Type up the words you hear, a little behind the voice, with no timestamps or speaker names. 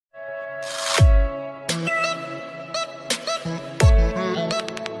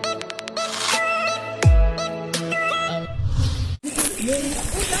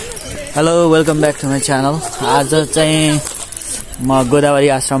Hello welcome back to my channel. आज चाहिँ म गोदावरी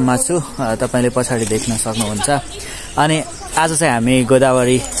आश्रममा छु, तपाईले पछाडि देख्न सक्नुहुन्छ। अनि आज चाहिँ हामी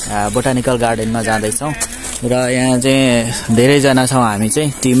गोदावरी बोटानिकल गार्डनमा जाँदैछौँ र यहाँ चाहिँ धेरै जना छौँ हामी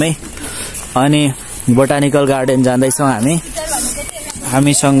चाहिँ टिमै। अनि बोटानिकल गार्डन जाँदैछौँ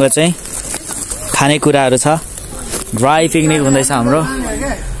हामीसँग चाहिँ खानेकुराहरू छ, ड्राई पिकनिक हुँदैछ हाम्रो।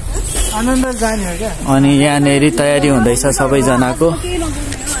 अनि यहाँनेरि तयारी हुँदैछ सबैजनाको,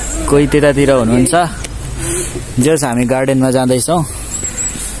 कोही त्यतातिर हुनुहुन्छ। जस हामी गार्डनमा जाँदैछौँ।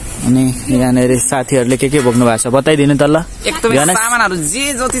 अनि यहाँनेरि साथीहरूले के बोक्नु भएको छ बताइदिनु त ल। एकदमै सामानहरु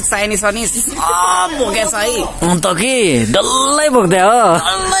जे जति चाहिने छ नि सब बोकेछ है। अन्त के डल्लै बोक्दै हो,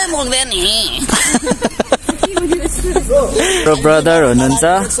 डल्लै बोक्दै नि। प्रो ब्रदर हुनुहुन्छ।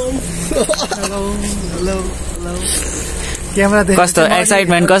 कस्तो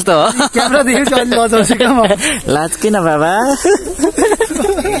एक्साइटमेन्ट कस्तो हो? लाज किन बाबा?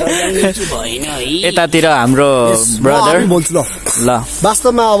 यतातिर हाम्रो ब्रदर बोल्छु ल।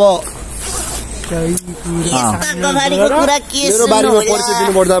 वास्तवमा अब मेरो बारेमा परिचय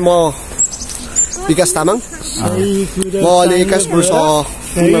दिनुपर्दा म विकास तामाङ, म अहिले 21 वर्ष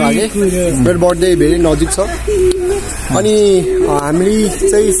पुग्न लागे। मेरो बर्थडे भेरी नजिक छ। अनि हामी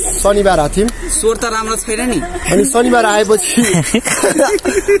चाहिँ शनिबार आएको थियौँ। स्वर त राम्रो छैन नि। अनि शनिबार आएपछि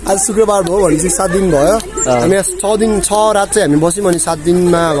आज शुक्रबार भयो भनेपछि 7 दिन भयो। हामी 6 रात चाहिँ हामी बस्यौँ। अनि 7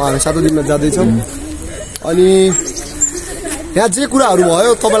 दिनमा हामी 7औं दिनमा जाँदैछौँ। अनि यहाँ जे कुराहरू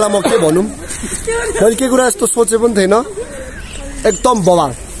भयो तपाईँलाई म के भनौँ, मैले के कुरा यस्तो सोचे पनि थिएन। एकदम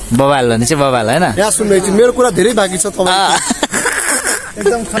बवाल भने चाहिँ बवाल होइन। यहाँ सुन्दैछु, मेरो कुरा धेरै बाँकी छ तपाईँ।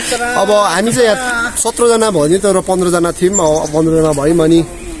 एकदम खतरा। अब हामी चाहिँ यहाँ 17 जना भयो नि, तर 15 जना थियौँ। 15 जना भयौँ। अनि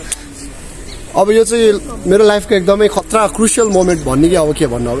अब यो चाहिँ मेरो लाइफको एकदमै खतरा क्रुसियल मोमेन्ट भन्ने कि अब के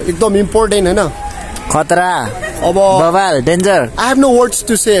भन्नु, अब एकदम इम्पोर्टेन्ट होइन। खतरा, अब बवाल, danger. I have no words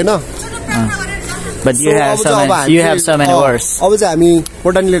to say होइन। But you have so many words. अब चाहिँ हामी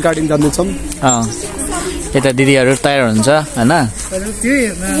बोटानिकल गार्डन जाँदैछौँ। यता दिदीहरू तयार हुन्छ होइन।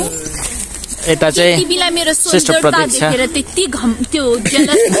 यता चाहिँ सिस्टर प्रतीक्षा त्यति त्यो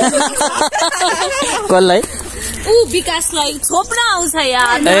कसलाई ऊ विकासलाई छोप्न आउँछ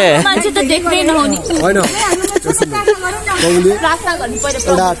यार। मान्छे त देख्दै नहुने होइन।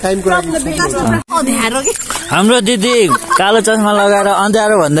 हाम्रो दिदी कालो चस्मा लगाएर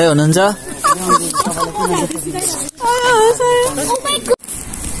अँध्यारो भन्दै हुनुहुन्छ।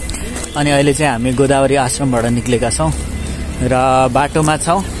 अनि अहिले चाहिँ हामी गोदावरी आश्रमबाट निक्लेका छौँ र बाटोमा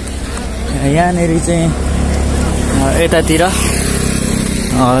छौँ। यहाँनेरि चाहिँ यतातिर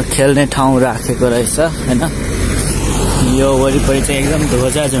खेल्ने ठाउँ राखेको रहेछ होइन। यो वरिपरि चाहिँ एकदम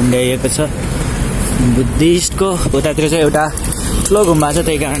ध्वजा झुन्ड्याइएको छ बुद्धिस्टको। उतातिर चाहिँ एउटा ठुलो गुम्बा छ,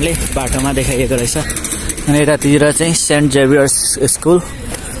 त्यही कारणले बाटोमा देखाइएको रहेछ। अनि यतातिर चाहिँ सेन्ट जेभियर्स स्कुल।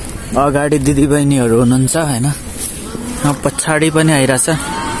 अगाडि दिदीबहिनीहरू हुनुहुन्छ होइन। पछाडि पनि आइरहेछ।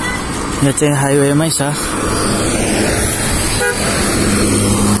 यो चाहिँ हाइवेमै छ।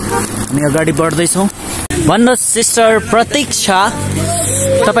 हामी अगाडि बढ्दैछौँ। भन्नुहोस् सिस्टर प्रतीक्षा,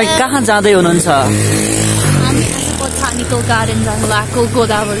 तपाईँ कहाँ जाँदै हुनुहुन्छ? बोटानिकल गार्डन जानु भएको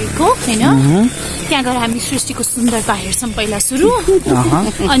गोदावरीको होइन। त्यहाँ गएर हामी सृष्टिको सुन्दरता हेर्छौँ पहिला सुरु।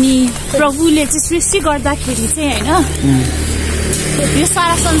 अनि प्रभुले चाहिँ सृष्टि गर्दाखेरि चाहिँ होइन यो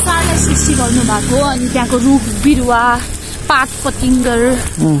सारा संसारलाई सृष्टि गर्नु भएको। अनि त्यहाँको रुख बिरुवा पात पतिङ्गर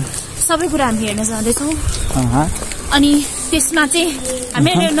सबै कुरा हामी हेर्न जाँदैछौँ। अनि त्यसमा चाहिँ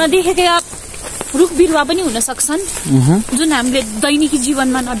हामीले नदेखेका रुख बिरुवा पनि हुन सक्छन् जुन हामीले दैनिकी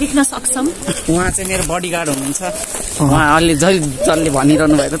जीवनमा नदेख्न सक्छौँ। उहाँ चाहिँ मेरो बडीगार्ड हुनुहुन्छ। उहाँ अलि जसले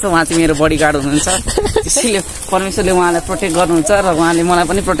भनिरहनु भएको छ, उहाँ चाहिँ मेरो बडीगार्ड हुनुहुन्छ। त्यसैले परमेश्वरले उहाँलाई प्रोटेक्ट गर्नुहुन्छ र उहाँले मलाई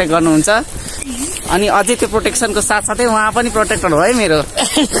पनि प्रोटेक्ट गर्नुहुन्छ। अनि अझै त्यो प्रोटेक्सनको साथसाथै उहाँ पनि प्रोटेक्टर हो है मेरो।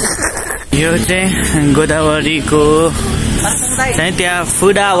 यो चाहिँ गोदावरीको चाहिँ त्यहाँ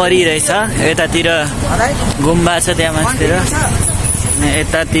फुडावरी रहेछ। यतातिर गुम्बा छ त्यहाँ माथितिर।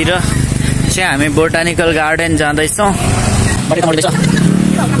 यतातिर चाहिँ हामी बोटानिकल गार्डन जाँदैछौँ।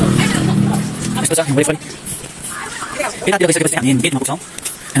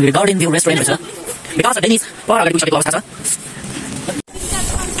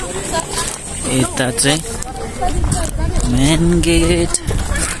 यता चाहिँ मेन गेट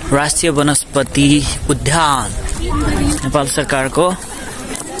राष्ट्रिय वनस्पति उद्यान नेपाल सरकारको।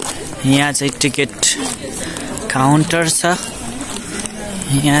 यहाँ चाहिँ टिकट काउन्टर छ।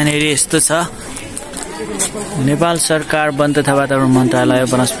 यहाँनिर यस्तो छ, नेपाल सरकार वन तथा वातावरण मन्त्रालय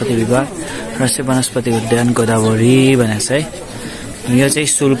वनस्पति विभाग राष्ट्रिय वनस्पति उद्यान गोदावरी भनेको छ है। यो चाहिँ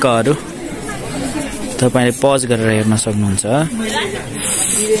शुल्कहरू तपाईले पज गरेर हेर्न सक्नुहुन्छ।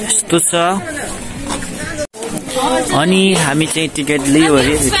 यस्तो छ। अनि हामी चाहिँ टिकट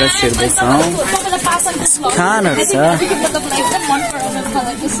लिइवरी भित्र छिर्दैछौँ। खानहरू छ।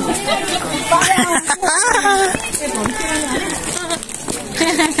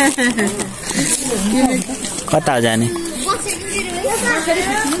 कता जाने?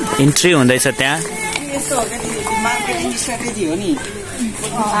 इन्ट्री हुँदैछ त्यहाँ।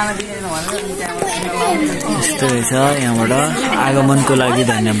 यस्तो रहेछ। यहाँबाट आगमनको लागि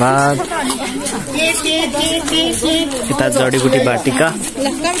धन्यवाद। यता जडीबुटी बाटिका।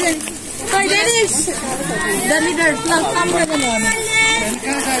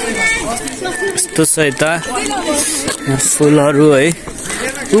 यस्तो छ यता फुलहरू है।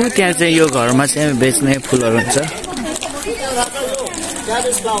 त्यहाँ चाहिँ यो घरमा चाहिँ बेच्ने फुलहरू हुन्छ।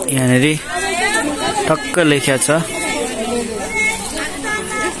 यहाँनिर टक्क लेख्या छ।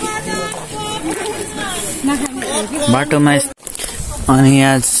 बाटोमा अनि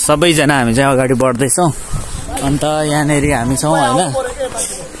यहाँ सबैजना हामी चाहिँ अगाडि बढ्दैछौँ। अन्त यहाँनिर हामी छौँ होइन।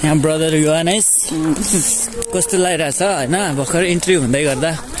 यहाँ ब्रदर युहानेस कस्तो लागिरहेछ होइन। भर्खर इन्ट्री हुँदै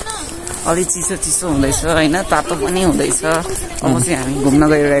गर्दा अलि चिसो चिसो हुँदैछ होइन, तातो पनि हुँदैछ। अब चाहिँ हामी घुम्न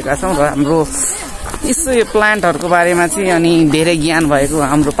गइरहेका छौँ र हाम्रो यसो यो प्लान्टहरूको बारेमा चाहिँ अनि धेरै ज्ञान भएको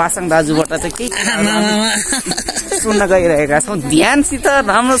हाम्रो पासाङ दाजुबाट चाहिँ केही सुन्न गइरहेका छौँ। ध्यानसित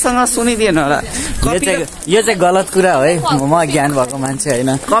राम्रोसँग सुनिदिएन होला। यो चाहिँ गलत कुरा हो है। म ज्ञान भएको मान्छे होइन।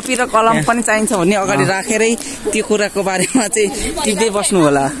 कपी र कलम पनि चाहिन्छ भन्ने अगाडि राखेरै त्यो कुराको बारेमा चाहिँ टिप्दै बस्नु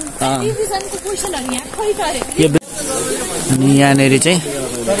होला। अनि यहाँनिर चाहिँ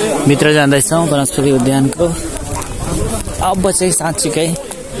भित्र जाँदैछौँ वनस्पति उद्यानको। अब चाहिँ साँच्चीकै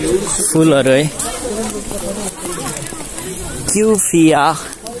फुलहरू है। क्युफिया,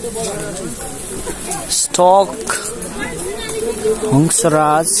 स्टक,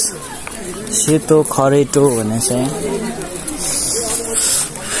 हंसराज, सेतो खरेटो भन्ने चाहिँ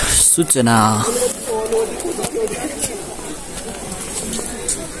सूचना।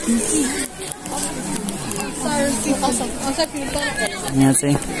 यहाँ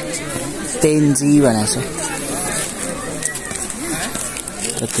चाहिँ तेन्जी भनेको छ।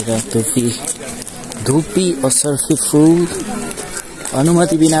 धुपी असर्फी फुल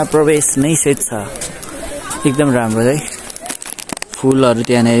अनुमति बिना प्रवेश निषेध छ। एकदम राम्रो है फुलहरू।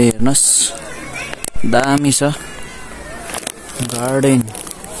 त्यहाँनिर हेर्नुहोस् दामी छ गार्डन।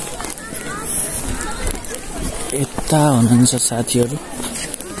 यता हुनुहुन्छ साथीहरू।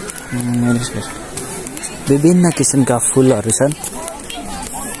 विभिन्न किसिमका फुलहरू छन्।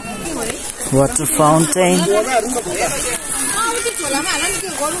 Water fountain.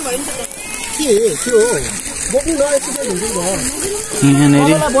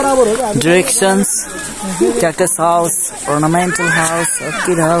 डाइरेक्सन्स, cactus house, ornamental house,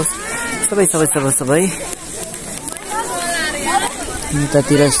 orchid house, सबै सबै सबै सबै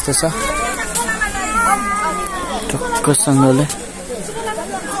यतातिर यस्तो छ। टक्कसँगले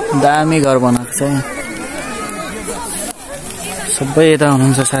दामी घर बनाएको छ। सबै यता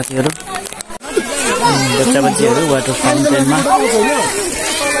हुनुहुन्छ साथीहरू। बच्चा बच्चीहरू वाटर फाउन्टेनमा।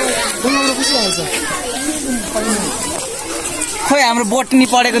 खोइ हाम्रो बोटनी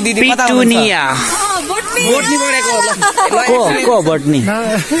पढेको दिदी कता पिटुनिया। बोटनी पढेको होला। को बोटनी?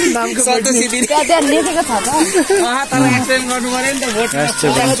 सन्तोषी दिदी। त्यहाँ लेखेको छ त। तपाईँ एक्सप्लेन गर्नु पर्यो नि त। बोटनी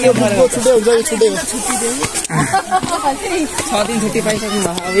 6 दिन छुट्टी पाइसक्नु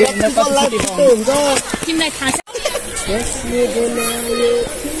भयो।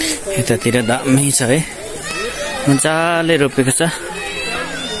 यतातिर दामी छ है। मजाले रोपेको छ।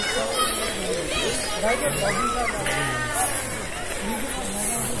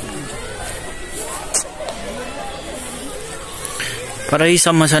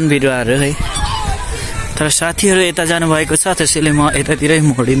 परैसम्म छन् बिरुवाहरू है। तर साथीहरू यता जानुभएको छ त्यसैले म यतातिरै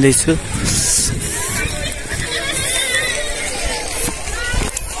मोडिँदैछु।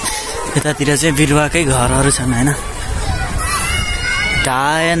 यतातिर चाहिँ बिरुवाकै घरहरू छन् होइन।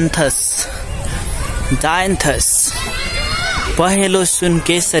 डायन्थस पहेँलो सुन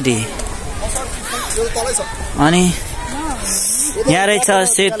केसरी। अनि यहाँ रहेछ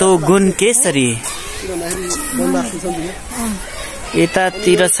सेतो गुण केसरी।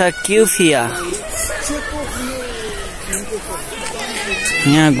 यतातिर छ क्युफिया।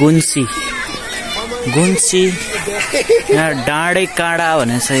 यहाँ गुन्सी। यहाँ डाँडे काँडा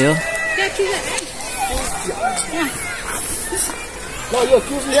भनेको छ यो।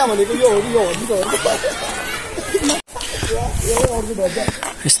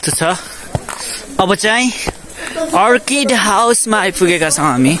 यस्तो छ। अब चाहिँ अर्किड हाउसमा आइपुगेका छौँ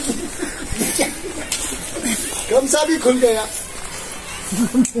हामी।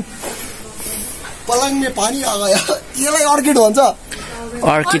 पलङ में पानी आ गया। यसलाई अर्किड भन्छ।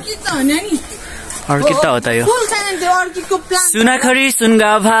 अर्किड अर्किड त हो त यो सुनाखरी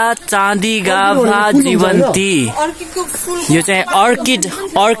सुनगाभा चाँदी गाभा जीवन्ती यो चाहिँ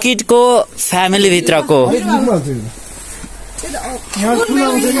अर्किडको फ्यामिली भित्रको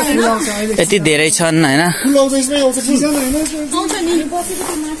यति धेरै छन् हैन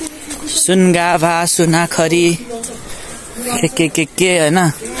सुनगाभा सुनाखरी के हैन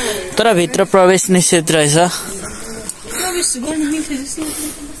तर भित्र प्रवेश निषेध रहेछ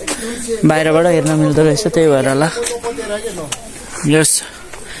बाहिरबाट हेर्न मिल्दो रहेछ त्यही भएर होला यस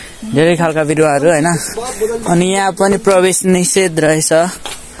धेरै खालका बिरुवाहरू हैन अनि यहाँ पनि प्रवेश निषेध रहेछ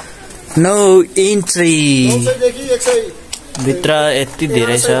नो इन्ट्री भित्र यति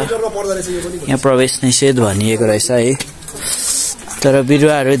धेरै छ यहाँ प्रवेश निषेध भनिएको रहेछ है तर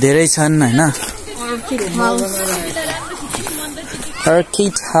बिरुवाहरू धेरै छन् हैन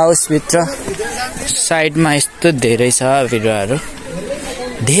अर्किड हाउस भित्र साइडमा यस्तो धेरै छ बिरुवाहरू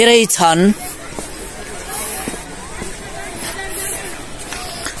धेरै छन्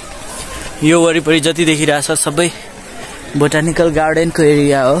यो वरिपरि जति देखिरहेछ सबै बोटानिकल गार्डनको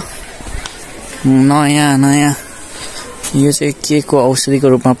एरिया हो नयाँ यो चाहिँ के को औषधिको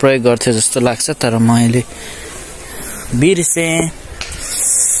रूपमा प्रयोग गर्थे जस्तो लाग्छ तर मैले बिर्से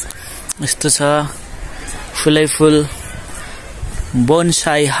यस्तो छ फुलै फुल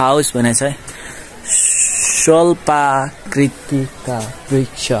बोनसाई हाउस भनेछ है स्वल्पाकृतिका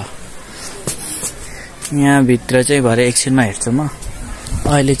वृक्ष यहाँ भित्र चाहिँ भरे एकछिनमा हेर्छु म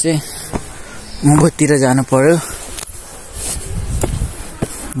अहिले चाहिँ उँभोतिर जानु पर्यो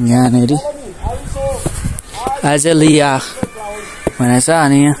यहाँनेरि एजेलिया भनेछ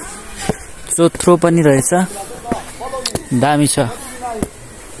अनि यहाँ चोत्रो पनि रहेछ दामी छ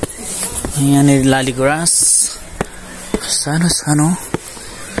यहाँनेरि लालीगुराँस सानो सानो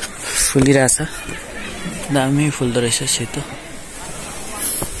फुलिरहेछ दामी फुल्दो रहेछ सेतो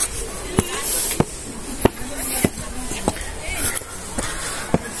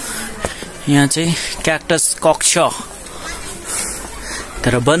यहाँ चाहिँ क्याक्टस कक्ष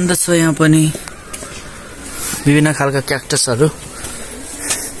तर बन्द छ यहाँ पनि विभिन्न खालका क्याक्टसहरू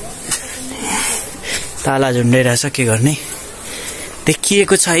ताला झुन्डाइरहेछ के गर्ने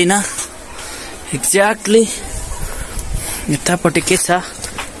देखिएको छैन एक्ज्याक्टली यतापट्टि के छ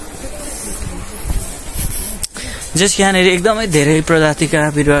जस यहाँनिर एकदमै धेरै प्रजातिका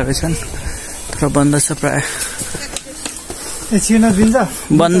बिरुवाहरू छन् तर बन्द छ प्राय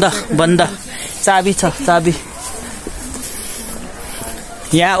बन्द चाबी छ चाबी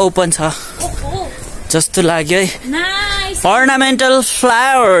यहाँ ओपन छ जस्तो लाग्यो है अर्नामेन्टल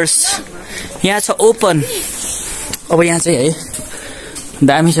फ्लावर्स यहाँ छ ओपन अब यहाँ चाहिँ है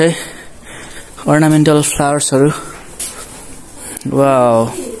दामी छ है अर्नामेन्टल फ्लावर्सहरू वाउ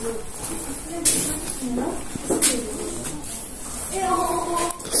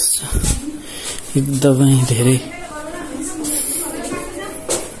एकदमै धेरै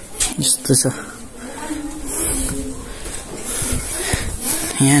यस्तो छ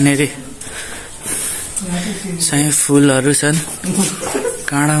यहाँनेरि सय फुलहरू छन्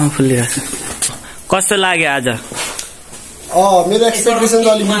काँडामा फुलिरहेछ कस्तो लाग्यो आज मेरो एक्सपेक्टेसन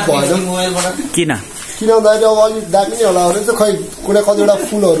अलि मिट भएन किन भन्दाखेरि अब अलिक दामी नै होला भने चाहिँ खै कुनै कतिवटा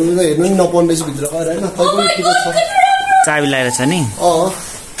फुलहरू हेर्नु नि नपर्ने रहेछ भित्र गएर होइन तैपनि ठिकै छ चाबी लगाएर छ नि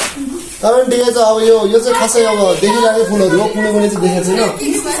तर पनि ठिकै छ अब यो चाहिँ खासै अब देखिरहेको फुलहरू हो कुनै चाहिँ देखेको छैन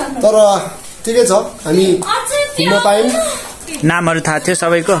तर ठिकै छ हामी घुम्न पायौँ नामहरू थाहा थियो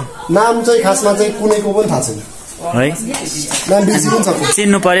सबैको नाम चाहिँ खासमा चाहिँ कुनैको पनि थाहा छैन है नाम बिर्सिनु छ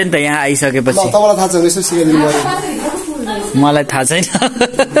चिन्नु पर्यो नि त यहाँ आइसकेपछि तपाईँलाई थाहा छ भने यसो सिकाइदिनु पर्यो मलाई थाहा छैन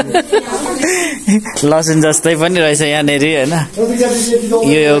लसुन जस्तै पनि रहेछ यहाँनेरि होइन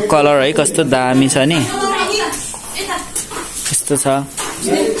यो कलर है कस्तो दामी छ नि यस्तो छ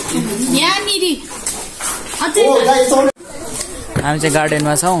हामी चाहिँ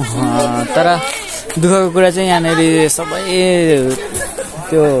गार्डनमा छौँ तर दुःखको कुरा चाहिँ यहाँनेरि सबै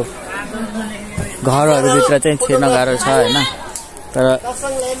त्यो घरहरूभित्र चाहिँ छिर्न गाह्रो छ होइन तर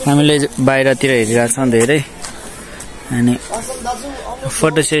हामीले बाहिरतिर हेरिरहेको छौँ धेरै अनि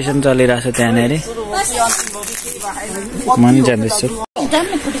फोटो सेसन चलिरहेछ त्यहाँनेरि म नि जाँदैछु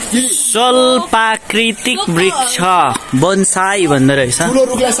स्वल्पाकृतिक वृक्ष बोनसाई भन्दो रहेछ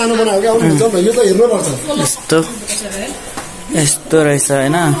यस्तो रहेछ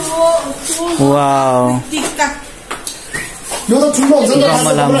होइन वाउ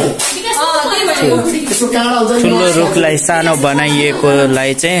गमलामा ठुलो रुखलाई सानो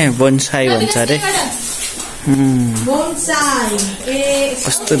बनाइएकोलाई चाहिँ बोनसाई भन्छ अरे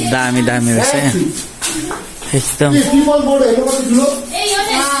कस्तो दामी दामी रहेछ एकदम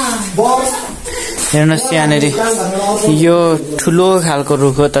हेर्नुहोस् यहाँनिर यो ठुलो खालको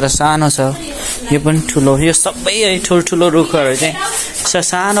रुख हो तर सानो छ यो पनि ठुलो, यो सबै है ठुल्ठुलो रुखहरू चाहिँ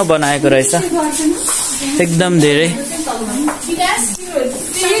सानो बनाएको रहेछ, एकदम धेरै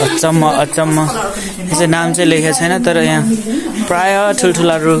अचम्म। यो चाहिँ नाम चाहिँ लेखेको छैन, तर यहाँ प्राय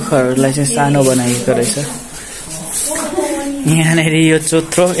ठुल्ठुला रुखहरूलाई चाहिँ सानो बनाइएको रहेछ। यहाँनिर यो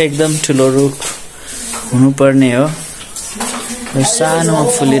चोत्रो एकदम ठुलो रुख हुनुपर्ने हो, यो सानोमा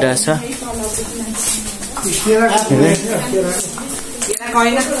फुलिरहेछ।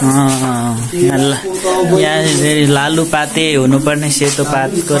 यहाँ फेरि लालु पाते हुनुपर्ने सेतो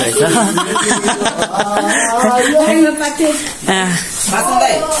पातको रहेछ।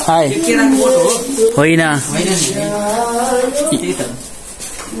 होइन,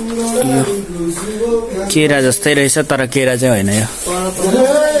 केरा जस्तै रहेछ, तर केरा चाहिँ होइन। यो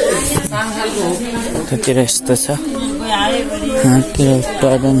केरा यस्तो छ, केरा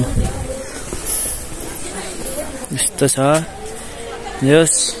उत्पादन यस्तो छ।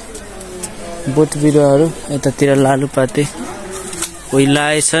 यस बोट बिरुवाहरू यतातिर लालुपाते कोही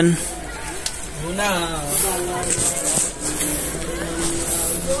लाएछन्।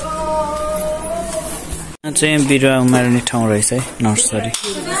 चाहिँ बिरुवा उमार्ने ठाउँ रहेछ है, नर्सरी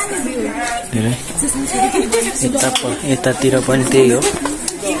धेरै। यतातिर पनि त्यही हो।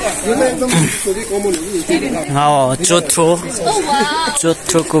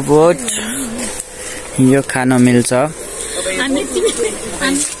 चोथ्रोको बोट यो खान मिल्छ।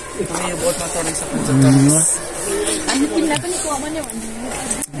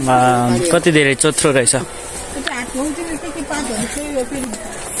 कति धेरै चोथ्रो रहेछ।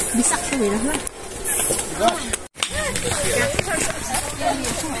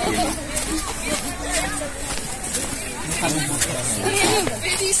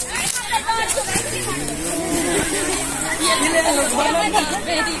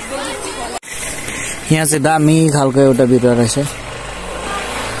 यहाँ चाहिँ दामी खालको एउटा बिरुवा रहेछ,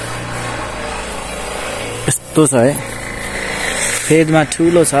 यस्तो छ है। फेदमा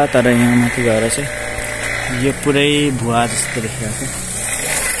ठुलो छ, तर यहाँ माथि गएर चाहिँ यो पुरै भुवा जस्तो देखिरहेको,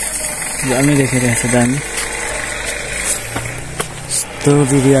 दामी देखिरहेको छ, दामी यस्तो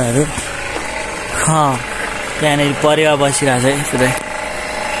बिरुवाहरू। त्यहाँनिर परेवा बसिरहेको छ है पुरै।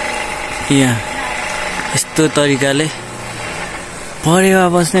 यहाँ यस्तो तरिकाले परेवा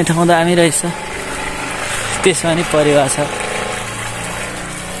बस्ने ठाउँ दामी रहेछ, त्यसमा नि परेवा छ,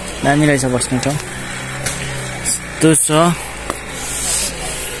 दामी रहेछ बस्ने ठाउँ। यस्तो छ,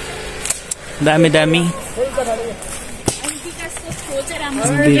 दामी दामी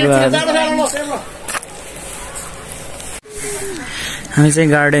बिरुवाहरू। हामी चाहिँ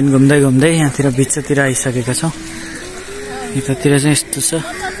गार्डन घुम्दै घुम्दै यहाँतिर बिचतिर आइसकेका छौँ। यतातिर चाहिँ यस्तो छ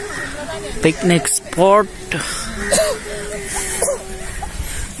पिकनिक स्पट।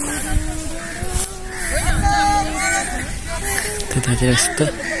 त्यतातिर यस्तो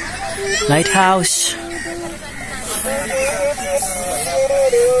लाइट हाउस।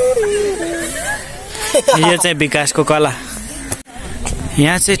 यो चाहिँ विकासको कला।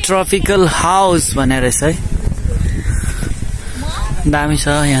 यहाँ चाहिँ ट्रपिकल हाउस भनेर रहेछ है, दामी छ।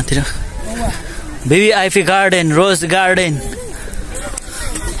 यहाँतिर VVIP गार्डन, रोज गार्डन।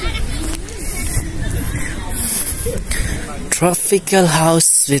 ट्रपिकल हाउस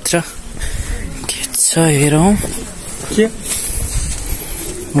भित्र के छ हेरौँ।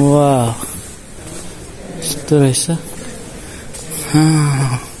 वाह, यस्तो रहेछ,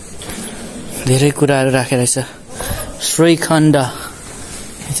 धेरै कुराहरू राखेको रहेछ। श्रीखण्ड,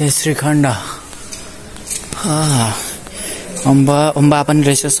 यो चाहिँ श्रीखण्ड। अम्बा पनि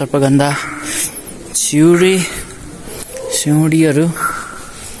रहेछ, सर्पगन्धा, सिउँडीहरू,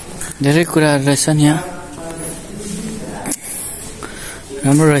 धेरै कुराहरू रहेछन् यहाँ।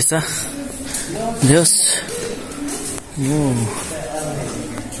 राम्रो रहेछ। जोस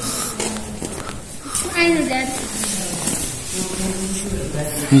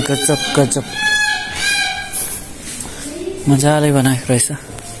गजब मजाले बनाएको रहेछ।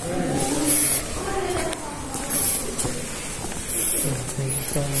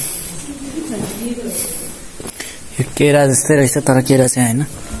 यो केरा जस्तै रहेछ, तर केरा चाहिँ होइन।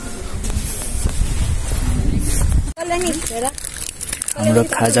 हाम्रो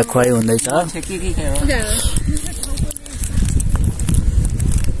खाजा खुवाई हुँदैछ।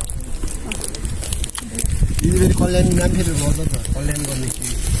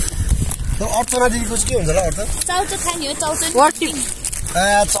 अर्चना दिदीको चाहिँ के हुन्छ होला?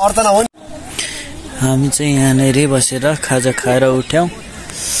 हामी चाहिँ यहाँनिर बसेर खाजा खाएर उठ्यौँ।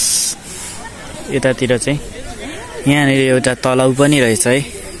 यतातिर चाहिँ यहाँनिर एउटा तलाउ पनि रहेछ है।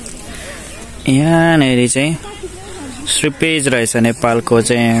 यहाँनिर चाहिँ श्रुपेज रहेछ, नेपालको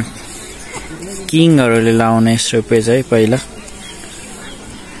चाहिँ किङहरूले लाउने श्रुपेज है। पहिला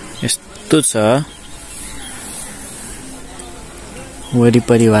यस्तो छ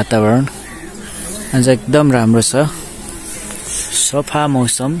वरिपरि वातावरण आज एकदम राम्रो छ सफा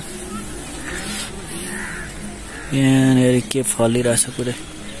मौसम यहाँनिर के फलिरहेछ पुरै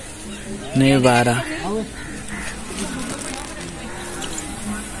नेभारा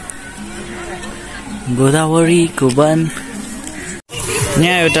गोदावरीको वन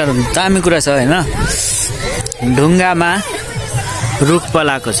यहाँ एउटा दामी कुरा छ हैन ढुङ्गामा रुख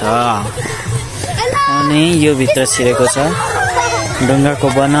पलाएको छ अनि यो भित्र छिरेको छ ढुङ्गाको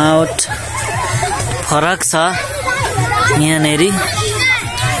बनावट फरक छ यहाँनेरि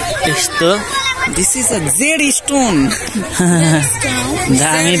यस्तो this is a Z stone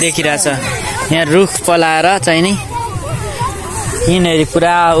दामी देखिरहेछ यहाँ रुख पलाएर चाहिँ नि यिनीहरू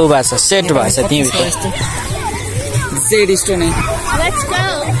पुरा उ भएको छ सेट भएको छ त्यहीँभित्र जेड स्टोन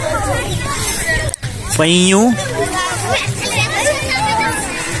पैयौँ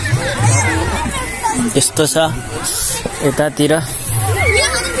यस्तो छ यतातिर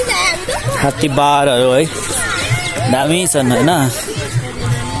हात्ती बारहरू है दामी छन् होइन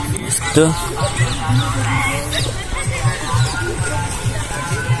यस्तो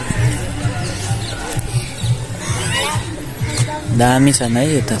दामी छन् है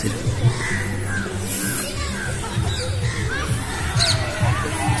यतातिर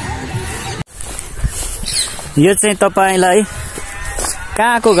यो चाहिँ तपाईलाई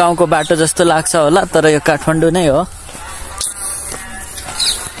कहाँको गाउँको बाटो जस्तो लाग्छ होला तर यो काठमाडौँ नै हो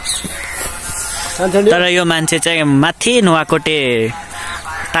तर यो मान्छे चाहिँ माथि नुवाकोटे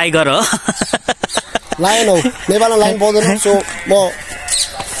टाइगर हो लायन हो नेपालमा लाइन पाउँदैन सो म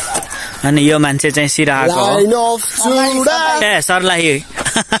अनि यो मान्छे चाहिँ सिराहाको ए सर्लाही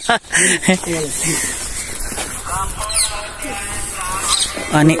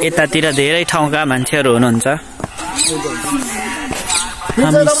अनि यतातिर धेरै ठाउँका मान्छेहरू हुनुहुन्छ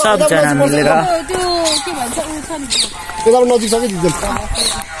हामी सबजना मिलेर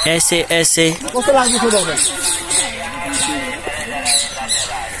एसे एसे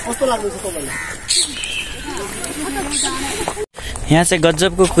यहाँ चाहिँ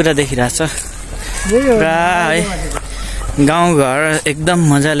गजबको कुरा देखिरहेछ पुरा है गाउँघर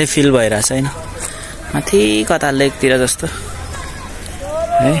एकदम मजाले फिल भइरहेछ होइन माथि कता लेकतिर जस्तो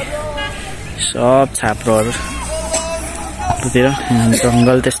है सब छाप्रोहरूतिर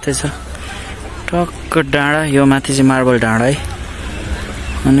जङ्गल त्यस्तै छ टक्क डाँडा यो माथि चाहिँ मार्बल डाँडा है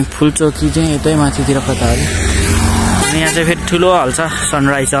अनि फुलचौकी चाहिँ यतै माथितिर कता हो अनि यहाँ चाहिँ फेरि ठुलो हल छ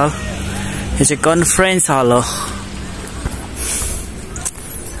सनराइज हल यो चाहिँ कन्फरेन्स हल हो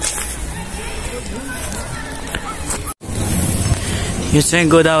यो चाहिँ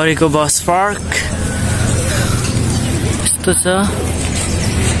गोदावरीको बस पार्क यस्तो छ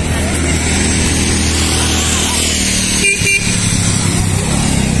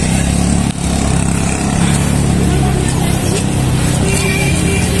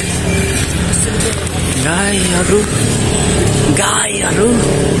गाईहरू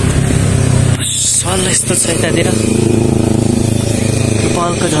सल यस्तो छ यतातिर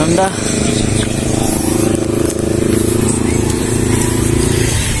नेपालको झन्डा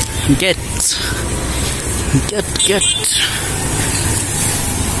गेट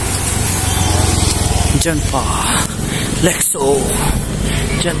जनपा लेक्सो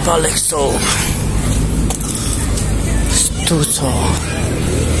यस्तो छ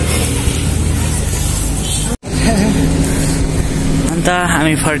अन्त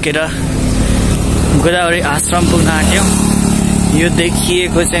हामी फर्केर गोदावरी आश्रम पुग्न आँट्यौँ यो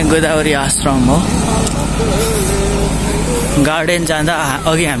देखिएको चाहिँ गोदावरी आश्रम हो गार्डन जाँदा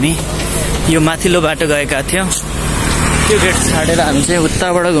अघि हामी यो माथिल्लो बाटो गएका थियौँ त्यो गेट छाडेर हामी चाहिँ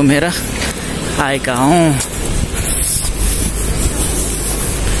उताबाट घुमेर आएका हौँ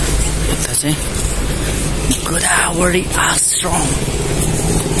यता चाहिँ गोदावरी आश्रम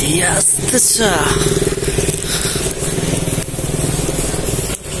यस्तो छ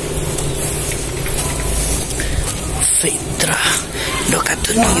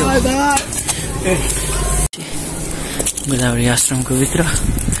गोदावरी आश्रमको भित्र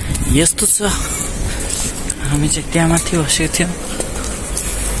यस्तो छ हामी चाहिँ त्यहाँ माथि बसेको थियौँ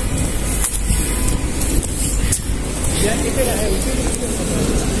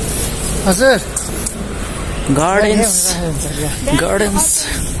हजुर गार्डन्स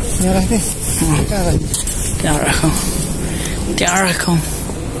त्यहाँ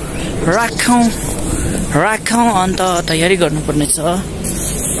राखौँ अन्त तयारी गर्नुपर्ने छ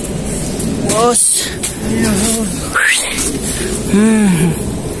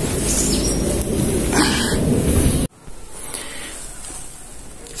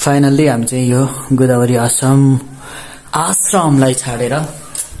फाइनल्ली हामी चाहिँ यो गोदावरी आश्रमलाई छाडेर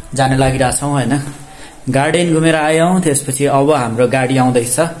जान लागिरहेछौँ हैन। गार्डन घुमेर आयौँ, त्यसपछि अब हाम्रो गाडी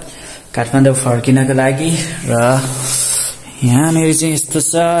आउँदैछ काठमाडौँ फर्किनको लागि। र यहाँनिर चाहिँ यस्तो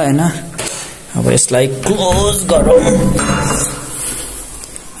छ हैन। अब यसलाई क्लोज गरौँ।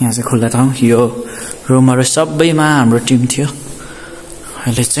 यहाँ चाहिँ खुल्ला ठाउँ, यो रुमहरू सबैमा हाम्रो टिम थियो।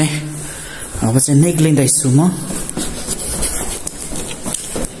 अहिले चाहिँ अब चाहिँ निक्लिँदैछु म।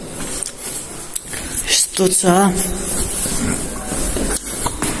 यस्तो छ,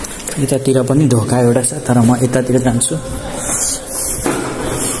 यतातिर पनि ढोका एउटा छ, तर म यतातिर जान्छु।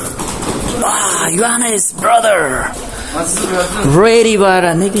 योहानेस ब्रदर रेडी भएर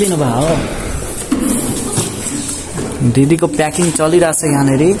निक्लिनु भयो। दिदीको प्याकिङ चलिरहेछ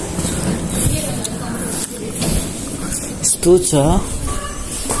यहाँनिर। यस्तो छ,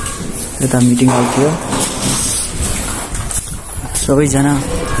 यता मिटिङ आउँथ्यो, सबैजना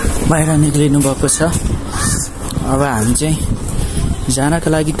बाहिर निक्लिनु भएको छ। अब हामी चाहिँ जानका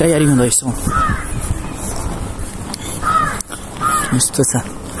लागि तयारी हुँदैछौँ। यस्तो छ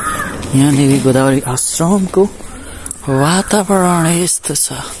यहाँनिर गोदावरी आश्रमको वातावरण यस्तो छ।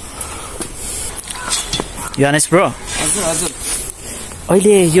 योहानेस ब्रो,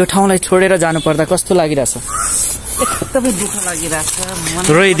 अहिले यो ठाउँलाई छोडेर जानु पर्दा कस्तो लागिरहेछ? एकदमै दुःख लागिरहेछ।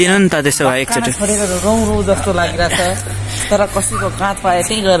 रोइदिनु नि त त्यसो भए एकचोटि। छोडेर रौँ रौँ जस्तो लागिरहेछ, तर कसैको काँध पाए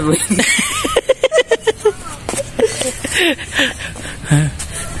त्यही गरेर रोइदिनु।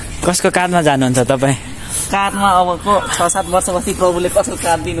 कसको काँधमा जानुहुन्छ तपाईँ? काँधमा अबको 6-7 वर्षपछि प्रभुले कसको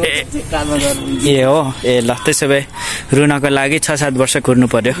काँध दिनु काँधमा गर्नु। ए हो, ए ल त्यसो भए रुनको लागि 6-7 वर्ष कुर्नु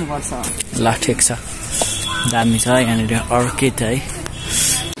पर्यो। ल ठिक छ, दामी छ यहाँनिर अर्किड है।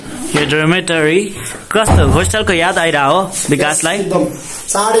 यो डोर्मेटरी कस्तो होस्टेलको याद आइरह हो विकासलाई? एकदम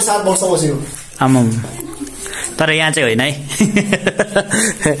 7.5 वर्ष बस्यो। आमाम, तर यहाँ चाहिँ होइन है।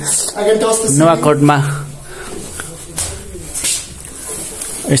 नुवाकोटमा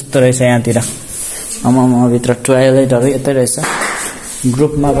यस्तो रहेछ यहाँतिर। भित्र टोयलेटहरू यतै रहेछ।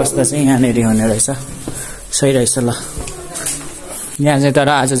 ग्रुपमा बस्दा चाहिँ यहाँनिर हुने रहेछ। सही रहेछ। ल यहाँ चाहिँ तर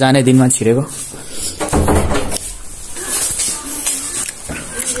आज जाने दिनमा छिरेको।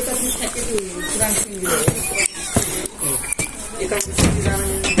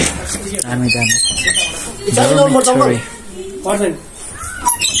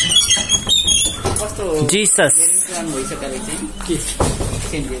 जीसस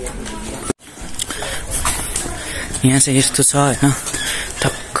यहाँ चाहिँ यस्तो छ हैन।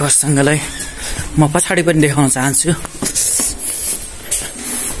 टक्कसँगलाई म पछाडि पनि देखाउन चाहन्छु।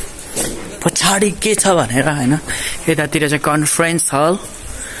 पछाडि के छ भनेर हैन। यतातिर चाहिँ कन्फरेन्स हल,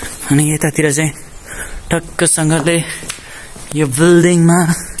 अनि यतातिर चाहिँ टक्कसँगले यो बिल्डिङमा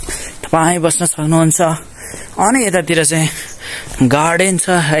तपाईँ बस्न सक्नुहुन्छ। अनि यतातिर चाहिँ गार्डन छ।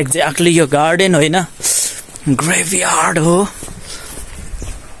 एक्ज्याक्टली यो गार्डन होइन, ग्रेभयार्ड हो।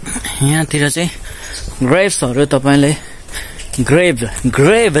 यहाँतिर चाहिँ ग्रेभ्सहरू तपाईँले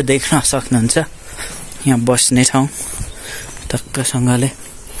ग्रेभ देख्न सक्नुहुन्छ। यहाँ बस्ने ठाउँ टक्कसँगले।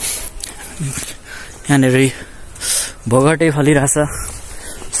 यहाँनिर भोगटे फलिरहेछ,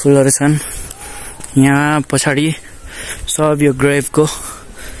 फुलहरू छन्। यहाँ पछाडि सब यो ग्रेभको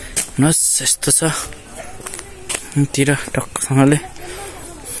नस यस्तो छ। तिर टक्कसँगले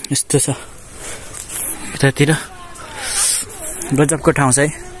यस्तो छ। यतातिर गजबको ठाउँ छ है।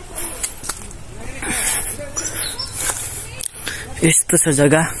 यस्तो छ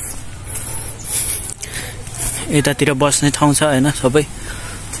जग्गा। यतातिर बस्ने ठाउँ छ हैन सबै,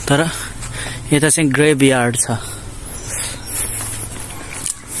 तर यता चाहिँ ग्रेभयार्ड छ।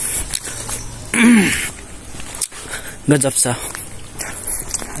 गजब छ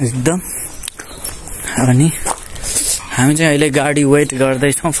एकदम। अनि हामी चाहिँ अहिले गाडी वेट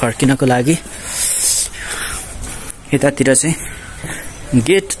गर्दैछौँ फर्किनको लागि। यतातिर चाहिँ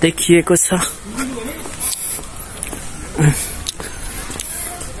गेट देखिएको छ।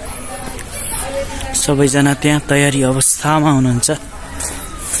 सबैजना त्यहाँ तयारी अवस्थामा हुनुहुन्छ।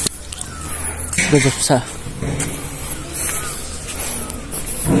 गजब छ।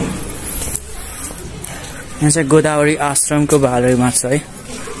 यहाँ चाहिँ गोदावरी आश्रमको बारेमा छ है।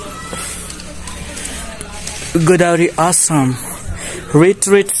 गोदावरी आश्रम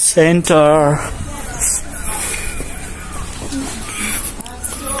रिट्रिट सेन्टर।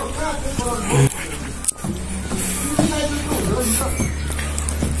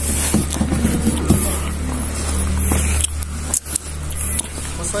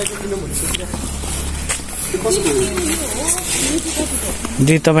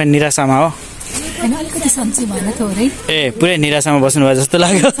 दिदी तपाईँ निराशामा हो? अलिकति सन्चै भएन थोरै। ए पुरै निराशामा बस्नु भयो जस्तो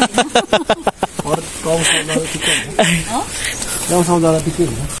लाग्यो।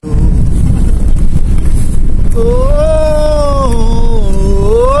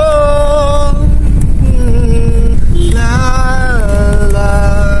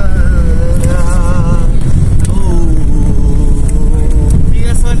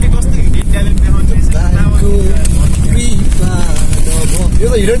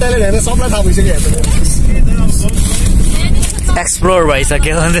 जस्तो हिरो टाइलर हेर्न सबलाई थाहा भइसक्यो एक्सप्लोर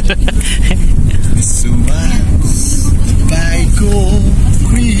भइसक्यो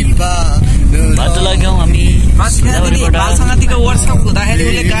बाटो लाग्यौँ हामी बालसङ्गतिको वर्कसप हुँदाखेरि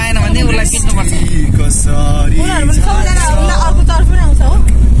उसले गाएन भने उसलाई पिट्नुपर्छ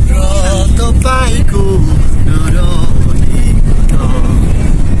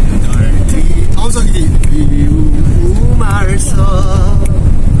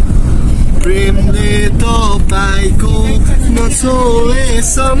प्रेमले तपाईको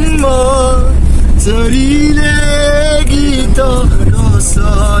नछोएसम्म जरीले गीत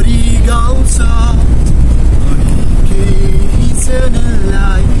कसरी गाउँछ केही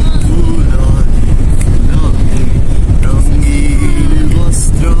क्षणलाई फुलले रङ्गीन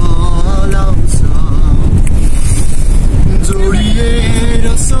वस्त्र लाउँछ जोडिएर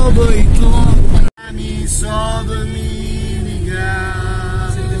सबैको हामी सब मिलिगा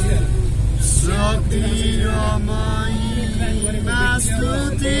शक्ति रमाइमा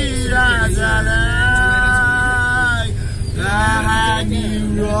स्तुति राजालाई कहानी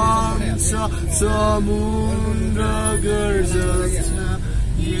रङ्छ समुद्र गर्जछ